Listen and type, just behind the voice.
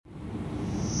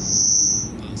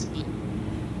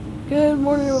Good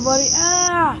morning, everybody.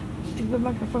 Stupid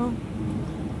microphone.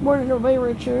 Morning, everybody.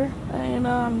 Rich here, and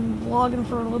I'm vlogging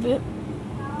for a little bit.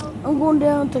 I'm going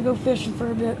down to go fishing for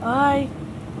a bit.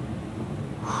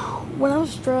 When I'm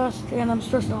stressed, and I'm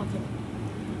stressed often,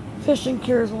 fishing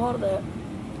cures a lot of that.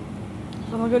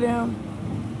 So I'm gonna go down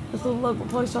this little local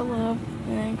place I love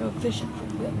and go fishing for a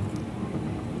bit.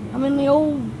 I'm in the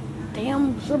old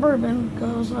damn Suburban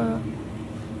because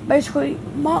basically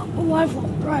my wife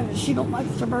won't drive it. She don't like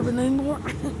the Suburban anymore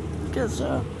because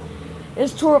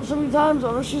it's tore up so many times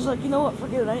on her. She's like, you know what,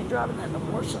 forget it, I ain't driving that no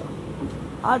more. So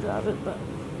I drive it, but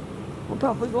we're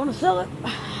probably going to sell it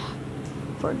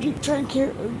for a Jeep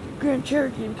Grand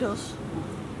Cherokee because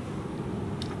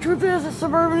truth is the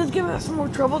Suburban is giving us some more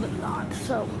trouble than not.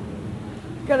 So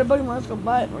got a buddy of mine's gonna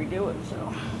buy it and redo it.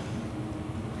 So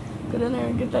get in there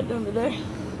and get that done today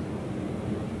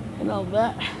and all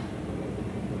that.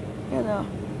 And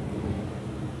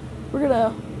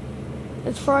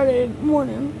it's Friday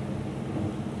morning.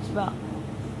 It's about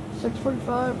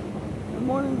 6:45 in the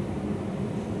morning.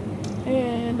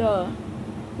 And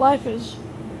life is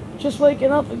just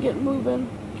waking up and getting moving.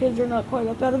 Kids are not quite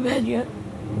up out of bed yet.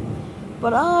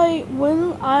 But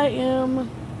when I am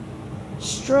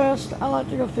stressed, I like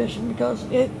to go fishing because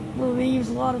it relieves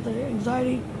a lot of the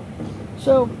anxiety.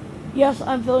 So, yes,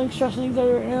 I'm feeling stress and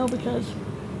anxiety right now because,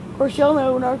 of course, y'all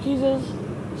know Narcis's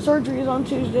surgery is on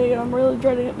Tuesday, and I'm really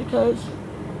dreading it because,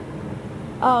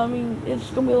 it's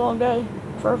going to be a long day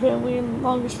for our family and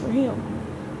longest for him.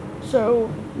 So,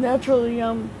 naturally,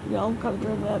 I'm kind of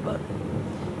dreading that, but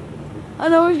I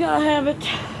know he's got to have it,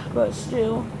 but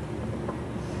still,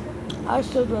 I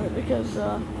still dread it because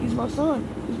he's my son.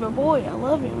 He's my boy. I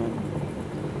love him, and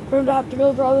for him to have to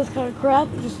go through all this kind of crap,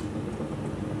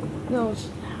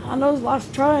 I know his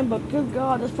last trying, but good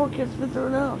God, this poor kid's been through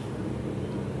enough.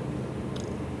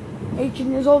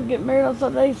 18 years old, getting married on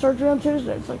Sunday, surgery on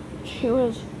Tuesday. It's like, she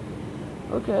was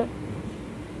okay.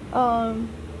 So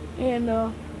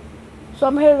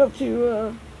I'm headed up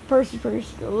to Percy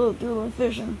Priest, do a little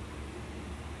fishing.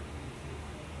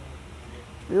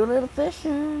 Do a little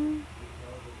fishing.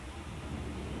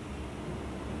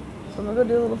 So I'm gonna go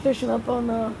do a little fishing up on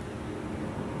the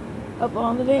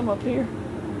dam up here.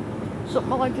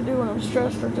 Something I like to do when I'm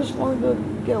stressed or just want to go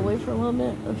get away for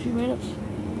a few minutes.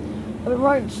 I've been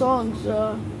writing songs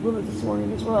a little bit this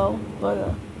morning as well,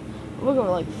 but we'll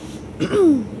go like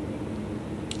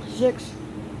 6.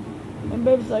 And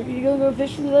baby's like, are you gonna go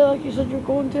fishing today like you said you were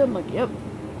going to? I'm like, yep.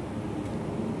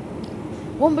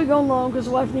 Won't be going long because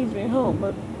the wife needs me at home,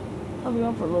 but I'll be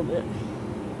gone for a little bit.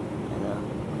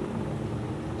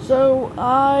 And, so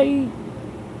I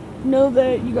know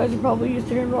that you guys are probably used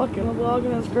to hearing Rocky on the vlog,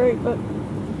 and that's great, but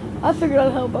I figured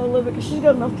I'd help out a little bit because she's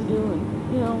got enough to do,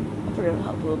 and I figured I'd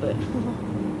help a little bit.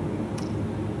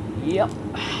 Yep.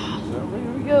 So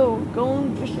here we go,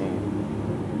 going fishing.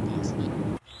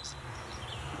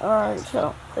 Alright,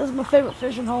 so this is my favorite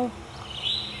fishing hole.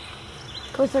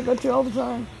 Place I go to all the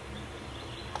time.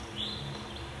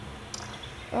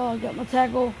 I got my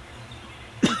tackle.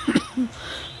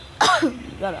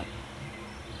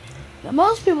 Now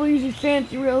most people use these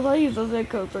fancy reels. I use those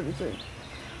Echo 33.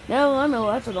 Now I know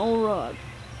that's an old rod,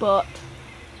 but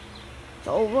it's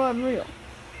an old rod and reel.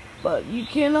 But you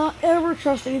cannot ever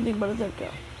trust anything but a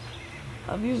Zebco.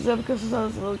 I've used Zebco since I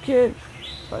was a little kid,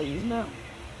 so I use now.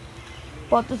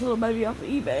 Bought this little baby off of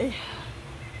eBay.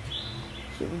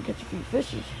 See if we can catch a few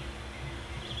fishes.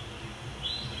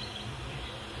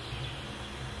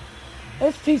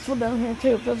 It's peaceful down here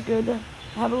too. It feels good to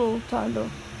have a little time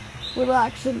to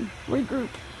relax and regroup.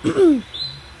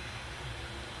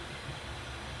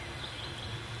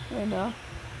 And I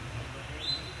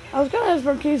was gonna ask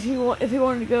Marquise if he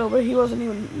wanted to go, but he wasn't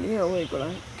even near awake when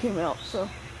I came out, so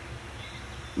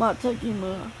might take him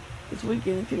this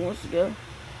weekend if he wants to go.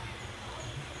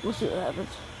 We'll see what happens.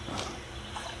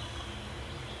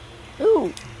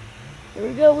 Ooh, here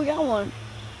we go. We got one.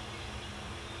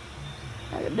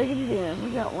 I got diggity in.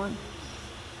 We got one.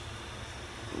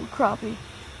 Little crappie.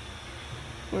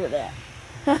 Look at that.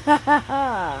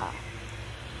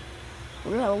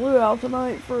 We're gonna have a luau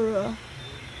tonight for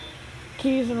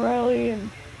Keys and Riley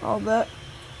and all that.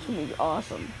 It's gonna be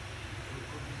awesome.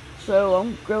 So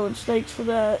I'm growing steaks for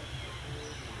that.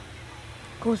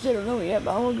 Of course, they don't know yet,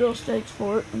 but I'm gonna grill steaks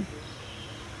for it.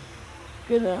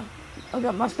 And I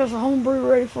got my special homebrew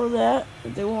ready for that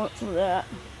if they want some of that.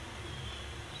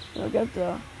 And I got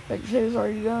the baked potatoes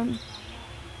already done.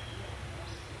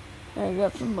 And I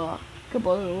got some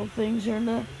couple other little things here and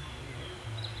there.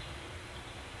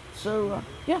 So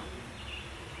yeah,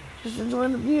 just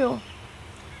enjoying the view.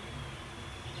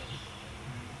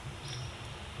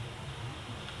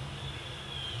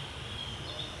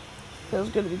 Feels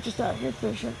good to be just out here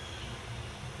fishing.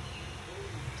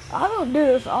 I don't do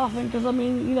this often because, I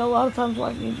mean, you know, a lot of times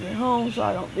life needs me at home, so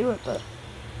I don't do it. But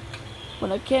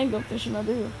when I can go fishing, I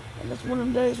do. And it's one of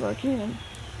them days where I can.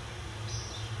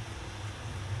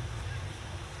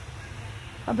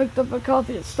 I picked up a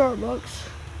coffee at Starbucks.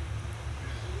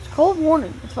 It's a cold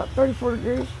morning. It's about 34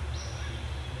 degrees.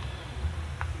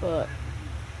 But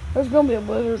there's going to be a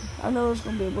blizzard. I know there's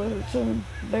going to be a blizzard soon.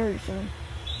 Very soon.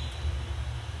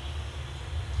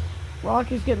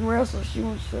 Rocky's getting restless. She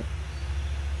wants to,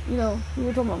 you know, we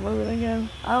were talking about moving again.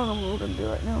 I don't know what we're going to do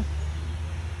right now.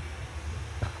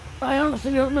 I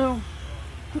honestly don't know.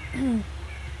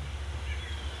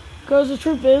 Because the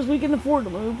truth is, we can afford to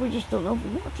move. We just don't know if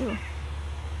we want to.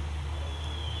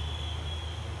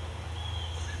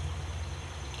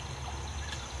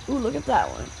 Ooh, look at that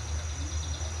one.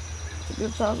 It's a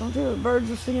good size one too. The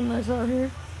birds are singing nice out here.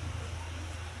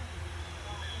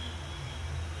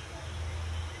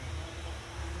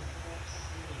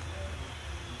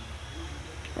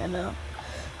 And this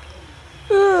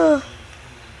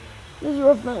is a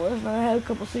rough night last night. I had a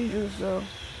couple seizures, so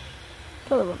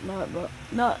kind of a rough night, but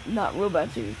not real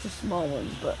bad seizures, just small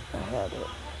ones, but I had it.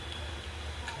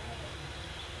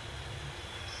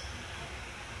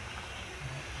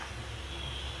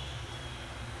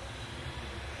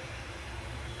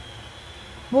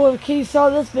 Boy, if Kitty saw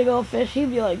this big old fish,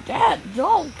 he'd be like, "Dad,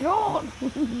 oh God!"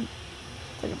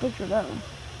 Take a picture of that one.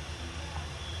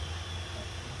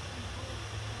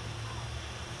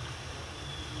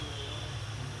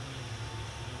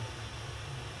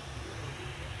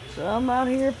 So I'm out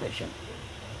here fishing.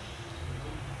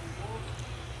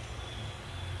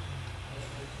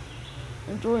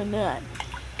 Enjoying that.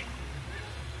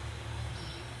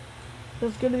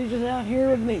 It's good to be just out here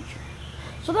with nature.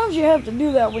 Sometimes you have to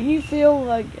do that when you feel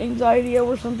like anxiety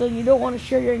over something. You don't want to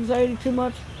share your anxiety too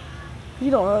much. You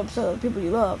don't want to upset the people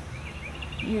you love.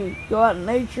 You go out in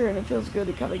nature and it feels good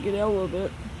to kind of get out a little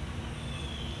bit.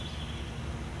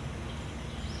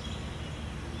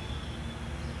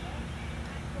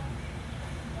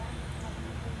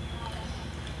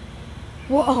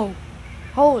 Whoa!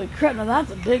 Holy crap, now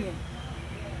that's a big one.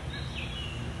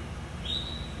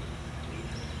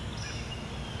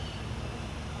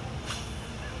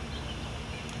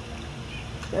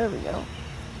 There we go.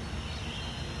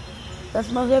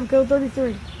 That's my Zebco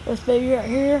 33. This baby right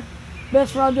here.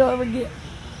 Best rod you'll ever get.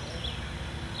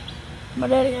 My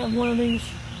daddy had one of these.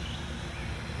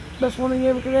 Best one he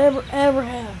ever could ever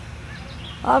have.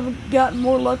 I've gotten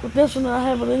more luck with this one than I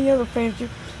have with any other fancier.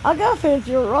 I got a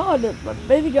fancier rod that my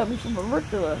baby got me from a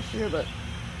Richter last year, but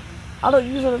I don't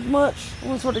use it as much.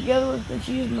 Once we're together, and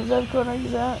she uses my Zebco and I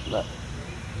use that. But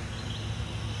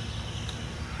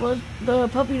what the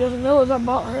puppy doesn't know is I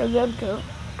bought her a Zebco.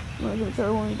 I'm gonna give it to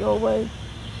her when we go away,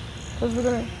 because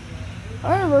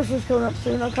our anniversary's coming up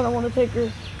soon. I kind of want to take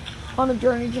her on a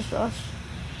journey, just us.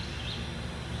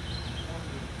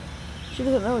 She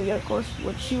doesn't know yet, of course,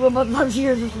 which she will by the time she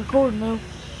hears this recording, though.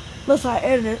 Unless I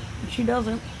edit it, and she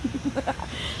doesn't.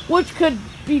 Which could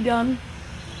be done.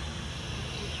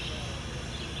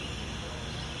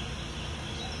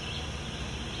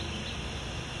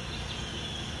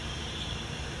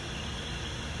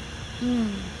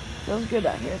 Feels good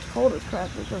out here. It's cold as crap,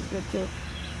 but it feels good too.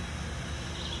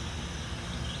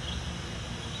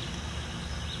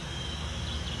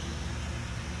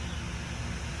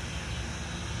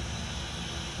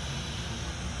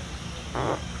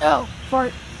 Oh,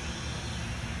 fart.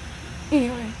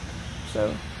 Anyway,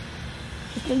 so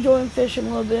just enjoying fishing a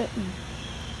little bit and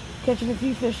catching a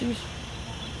few fishies.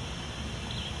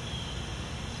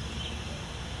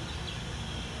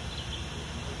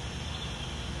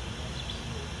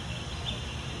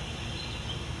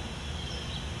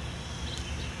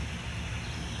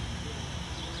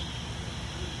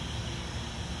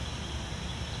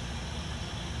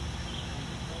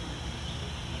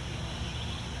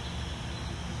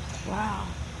 Wow.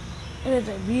 It is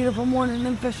a beautiful morning.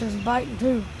 Them fish is biting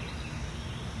too.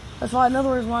 That's why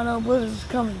another reason why I know blizzard is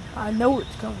coming. I know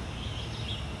it's coming.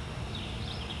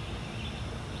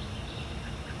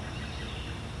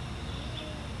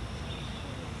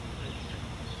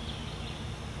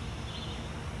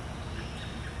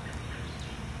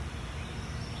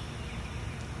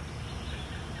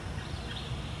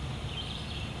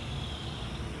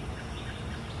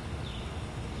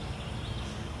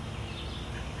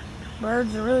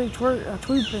 Birds are really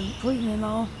tweeting and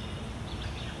all.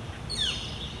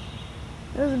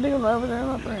 There's a big one over there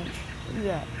on that branch. Look at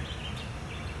that.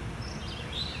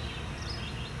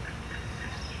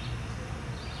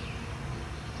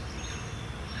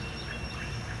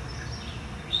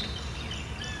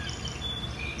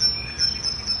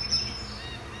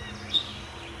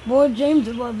 Boy, James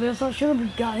would love this. I should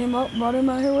have got him up, brought him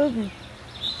out here with me.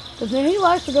 Because he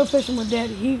likes to go fishing with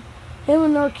Daddy. Him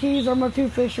and Narquise are my two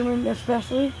fishermen,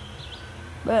 especially.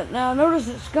 But now I notice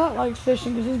that Scott likes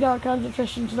fishing because he's got all kinds of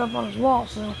fishing stuff on his wall.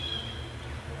 So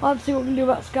I'll have to see what we can do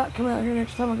about Scott coming out here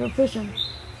next time I go fishing.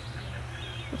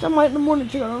 Which I might in the morning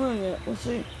too. I don't know yet. We'll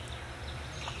see.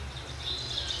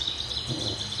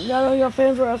 I know your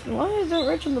fans were asking, why isn't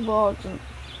Rich in the vlogs? And,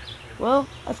 well,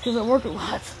 that's because I work a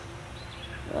lot.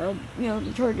 You know,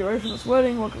 to try to get ready for this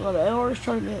wedding, work a lot of hours,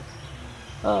 try to get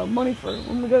money for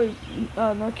when we go to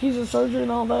Narquise's surgery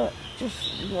and all that.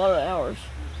 Just a lot of hours.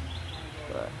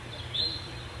 But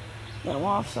now I'm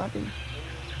off so I can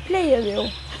play a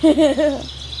little.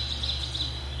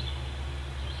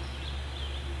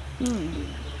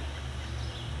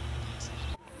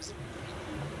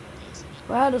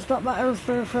 I had to stop by Earth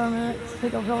Fair for a minute to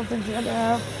pick up all the things we had to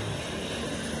have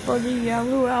for the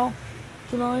luau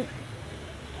tonight.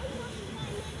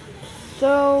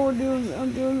 So I'm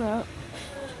doing that.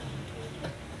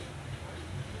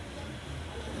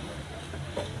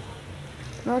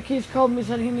 Narquise called me,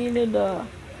 said he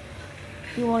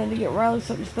wanted to get Riley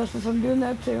something special, so I'm doing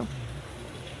that too.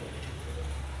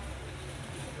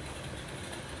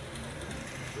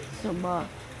 Some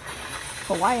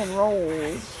Hawaiian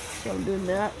rolls, so I'm doing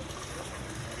that.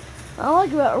 What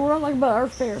I like about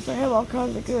Earth Fair is they have all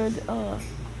kinds of good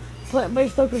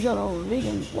plant-based stuff because y'all know I'm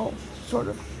vegan. Well, sort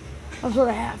of. I'm sort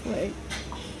of halfway.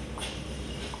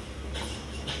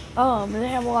 And they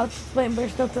have a lot of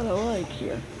plant-based stuff that I like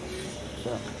here.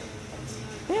 So,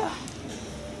 yeah.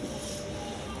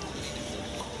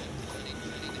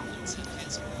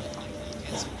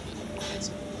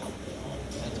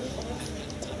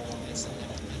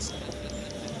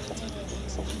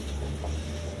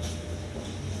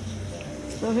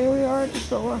 So here we are at the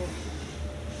store.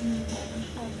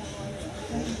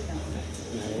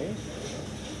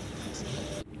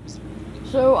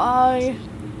 So I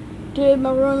did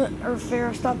my run at Earth Fair.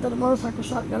 I stopped at a motorcycle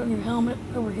shop, got a new helmet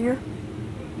over here.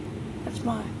 That's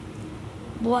my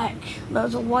black.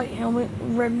 That's a white helmet,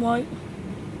 red and white.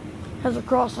 Has a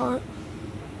cross on it.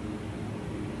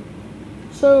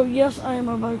 So yes, I am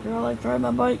a biker. I like to ride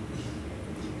my bike.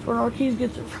 That's where Narquise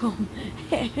gets it from.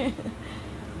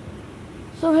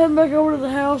 So I'm heading back over to the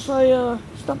house. I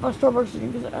stopped by Starbucks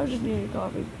again because I just needed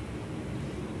coffee.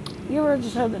 You ever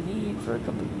just have the need for a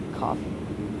cup of coffee?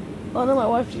 Well, I know my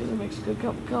wife usually makes a good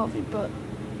cup of coffee, but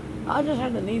I just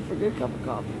had the need for a good cup of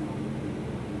coffee.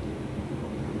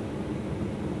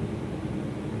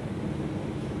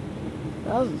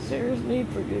 That was a serious need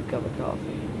for a good cup of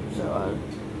coffee. So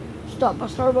I stopped by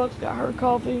Starbucks, got her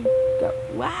coffee, got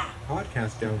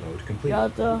podcast download complete.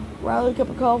 Got Riley a cup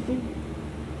of coffee,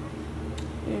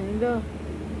 and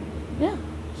yeah.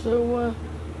 So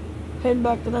heading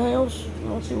back to the house.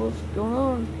 I'll see what's going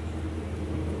on.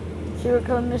 See what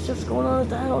kind of mischief's going on at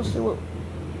the house. See what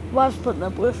wife's putting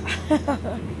up with.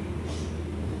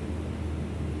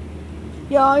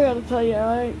 Yeah, I gotta tell you,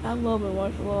 I love my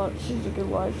wife a lot. She's a good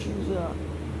wife. She's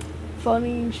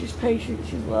funny, she's patient,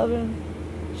 she's loving,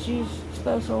 she's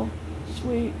special,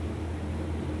 sweet,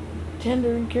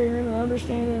 tender and caring and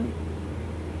understanding.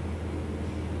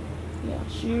 Yeah,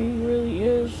 she really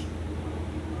is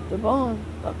the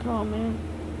bond.com, man.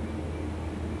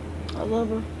 I love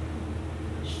her.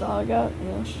 She's all I got, you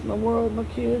know, she's my world, my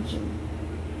kids, and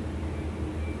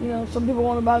you know, some people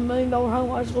want to buy $1 million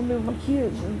home. I just want to be with my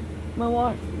kids and my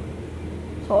wife.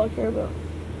 That's all I care about.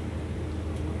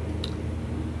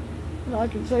 And I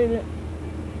can say that,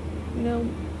 you know,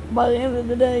 by the end of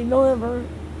the day, don't ever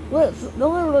let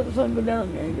the sun go down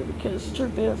in your anger, because the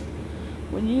truth is,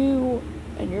 when you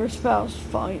and your spouse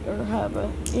fight or have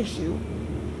an issue,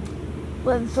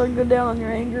 letting the sun go down on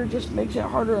your anger just makes it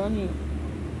harder on you.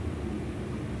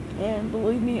 And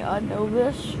believe me, I know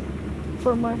this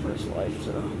from my first wife,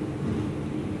 so.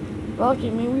 Lucky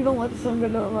me, we don't let the sun go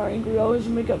down on our anger. We always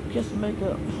make up, kiss and make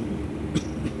up.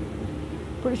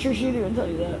 Pretty sure she'd even tell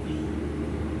you that.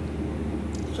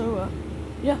 So,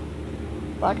 yeah.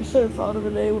 Like I said, thought of the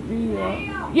day would be,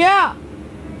 yeah!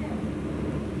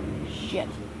 Shit.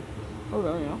 Hold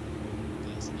on, y'all.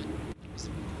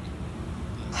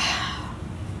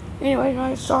 Anyway,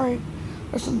 guys, sorry.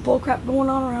 There's some bullcrap going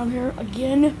on around here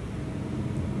again.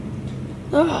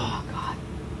 Oh, God.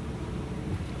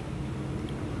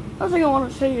 Another thing I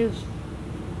want to say is,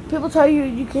 people tell you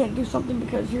you can't do something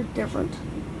because you're different.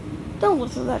 Don't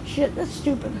listen to that shit. That's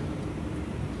stupid.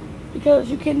 Because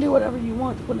you can do whatever you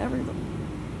want whenever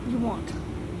you want.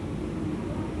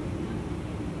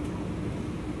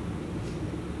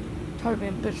 Tired of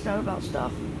being bitched out about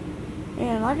stuff.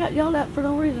 And I got yelled at for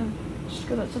no reason. Just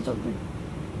because I said something.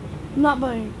 Not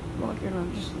by, like,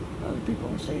 just other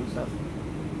people saying stuff.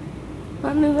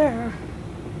 Not new there.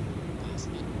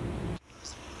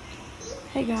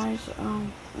 Hey guys, I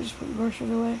just put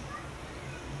groceries away.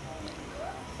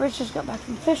 Rich just got back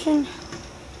from fishing.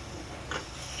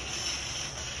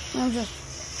 I'm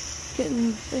just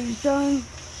getting things done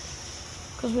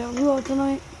because we have luau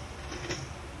tonight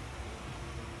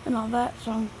and all that,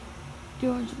 so I'm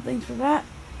doing some things for that.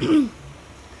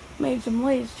 Made some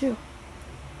lays too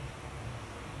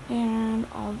and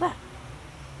all that.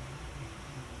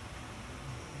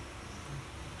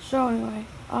 So anyway,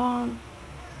 oh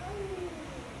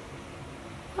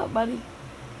buddy.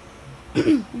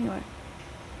 Anyway,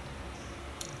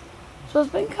 so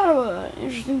it's been kind of an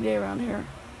interesting day around here.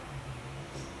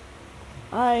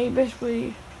 I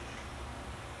basically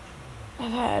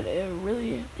have had a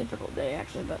really difficult day,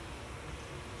 actually, but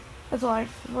that's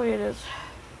life. That's the way it is.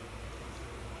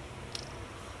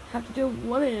 Have to do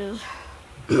what it is.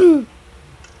 And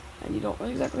you don't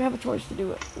really exactly have a choice to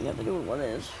do it. You have to do what it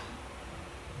is.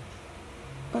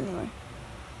 But anyway,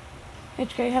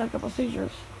 HK had a couple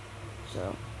seizures,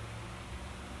 so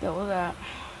dealt with that.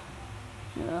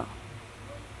 You know.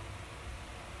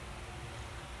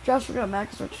 Joshua got mad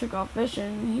because I took off fishing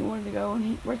and he wanted to go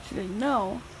and Rich didn't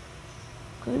know.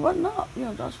 Because he wasn't up. You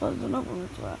know, Joshua wasn't up when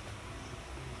Rich left.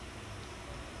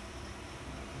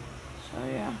 So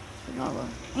yeah, it's kind of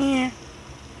a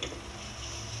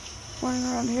running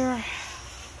around here.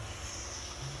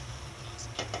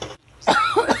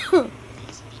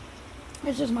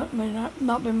 It's just not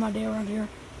been my day around here.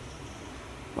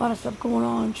 A lot of stuff going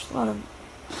on, just a lot of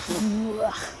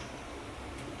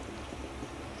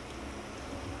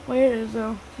way it is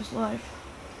though, just life.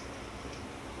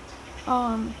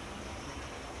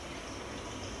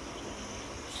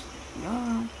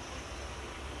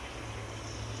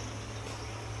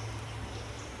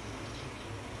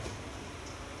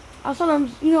 I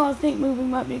sometimes, I think moving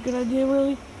might be a good idea,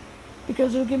 really,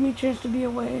 because it'll give me a chance to be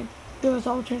away, give us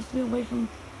all a chance to be away from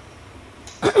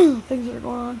things that are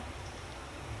going on.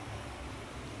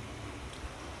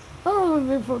 I don't know if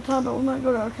we'll be full time, but we might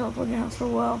go to our California house for a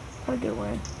while, try to get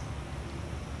away.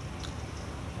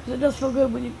 Because it does feel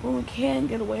good when we can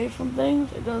get away from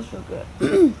things. It does feel good.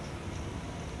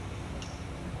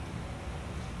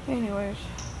 Anyways,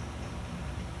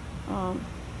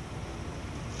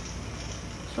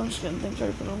 so I'm just getting things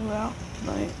ready for the luau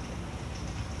tonight.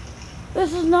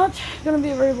 This is not going to be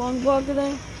a very long vlog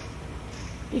today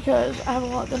because I have a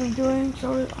lot that I'm doing,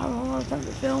 so I have a lot of time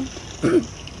to film.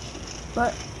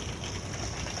 But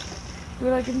do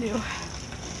what I can do.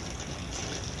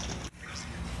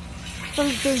 So I'm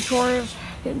just doing chores,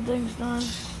 getting things done.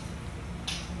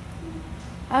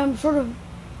 I'm sort of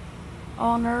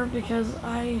on nerve because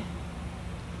I'm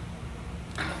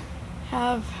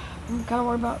kind of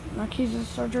worried about Narcise's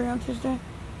surgery on Tuesday.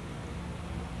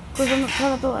 Of course, I'm not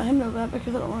trying not to let him know that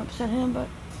because I don't want to upset him, but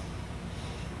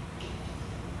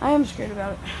I am scared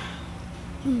about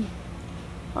it.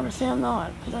 Honestly, I'm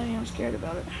not, because I am scared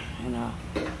about it. And a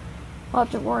lot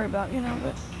to worry about,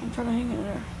 but I'm trying to hang in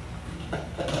there.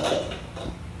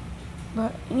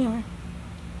 But anyway.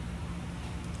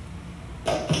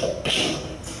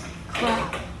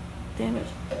 Crap. Damn it.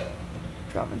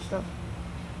 Dropping stuff.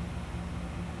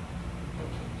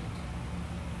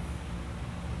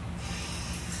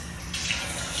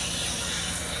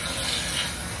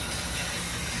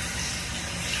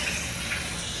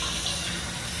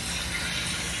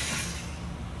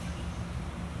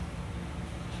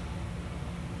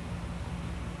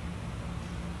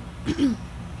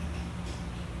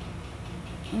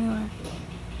 Anyway,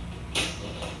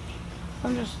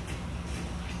 I'm just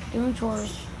doing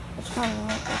chores. It's kind of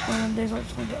like one of them days where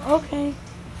it's going to go, okay,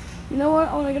 you know what,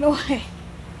 I want to get away.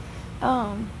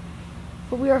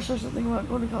 But we are seriously thinking about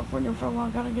going to California for a while,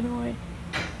 kind of getting away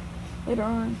later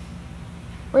on.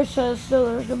 Rich says still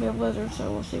there's going to be a blizzard,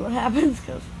 so we'll see what happens,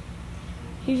 because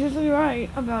he's usually right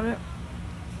about it.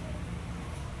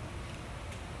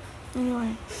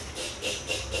 Anyway,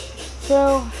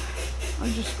 so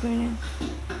I'm just cleaning,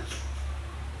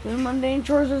 doing mundane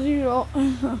chores as usual.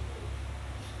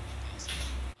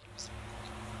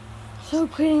 So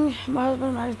cleaning my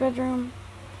husband and I's bedroom.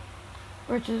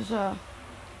 Rich is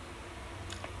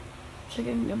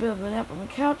taking a bit of a nap on the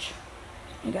couch.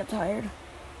 He got tired.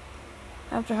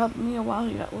 After helping me a while,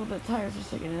 he got a little bit tired, just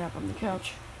taking a nap on the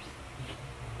couch.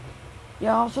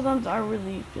 Yeah, sometimes I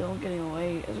really feel getting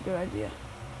away is a good idea.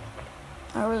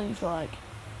 I really feel like,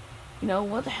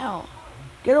 what the hell?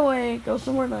 Get away, go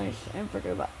somewhere nice, and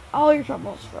forget about all your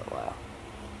troubles for a while.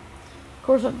 Of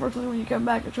course, unfortunately, when you come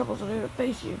back, the troubles are there to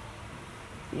face you.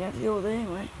 You have to deal with it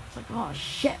anyway. It's like, oh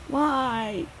shit,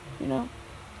 why? you know.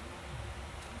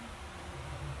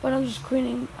 But I'm just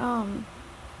cleaning our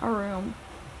room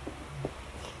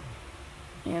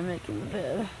and making the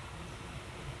bed.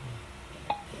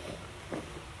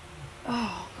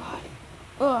 Oh God.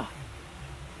 Ugh.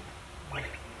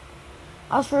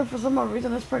 I swear, for some odd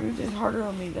reason, this pregnancy is harder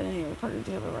on me than any other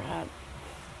pregnancy I've ever had.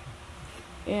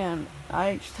 And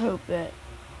I just hope that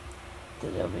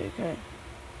it'll be okay.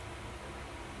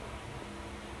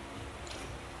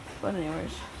 But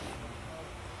anyways.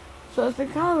 So it's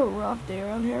been kind of a rough day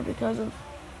around here because of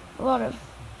a lot of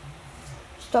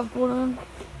stuff going on.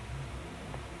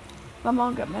 My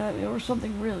mom got mad at me over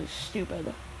something really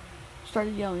stupid.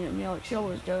 Started yelling at me like she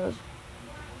always does.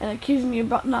 And accusing me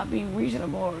about not being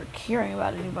reasonable or caring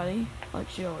about anybody, like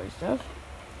she always does.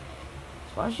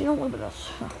 That's why she don't live with us.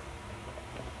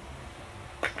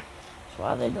 That's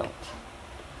why they don't.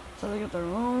 So they get their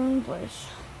own place.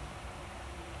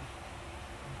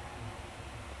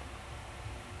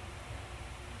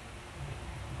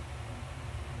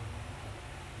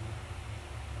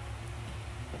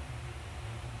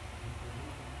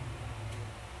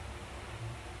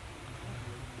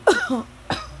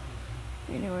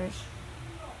 Anyways.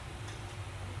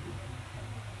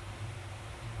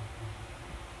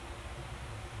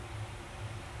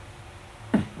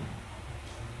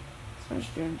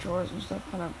 Finished doing chores and stuff,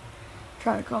 kind of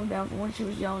trying to calm down from when she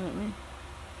was yelling at me.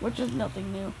 Which is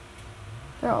nothing new.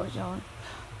 They're always yelling.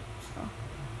 So.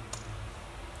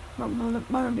 I'm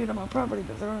gonna be on my property,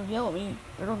 but they're gonna yell at me.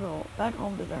 They're gonna go back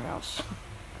home to their house.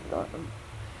 I'm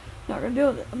not gonna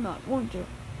deal with it. I'm not going to.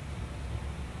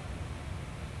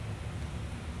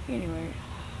 Anyway.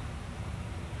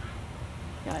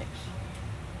 Yikes.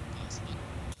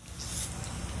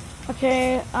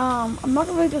 Okay, I'm not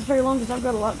gonna make this very long because I've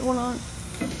got a lot going on.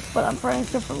 But I'm frying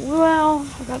stuff for luau.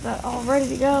 I've got that all ready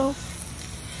to go.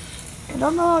 I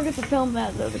don't know how I'll get to film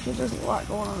that though because there's a lot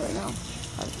going on right now.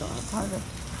 I just don't have time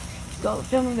to do all the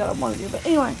filming that I want to do. But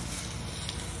anyway,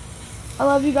 I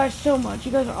love you guys so much.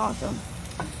 You guys are awesome.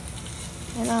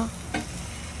 You know,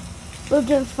 live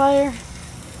to inspire.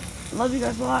 Love you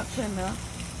guys lots and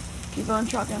keep on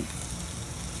trucking.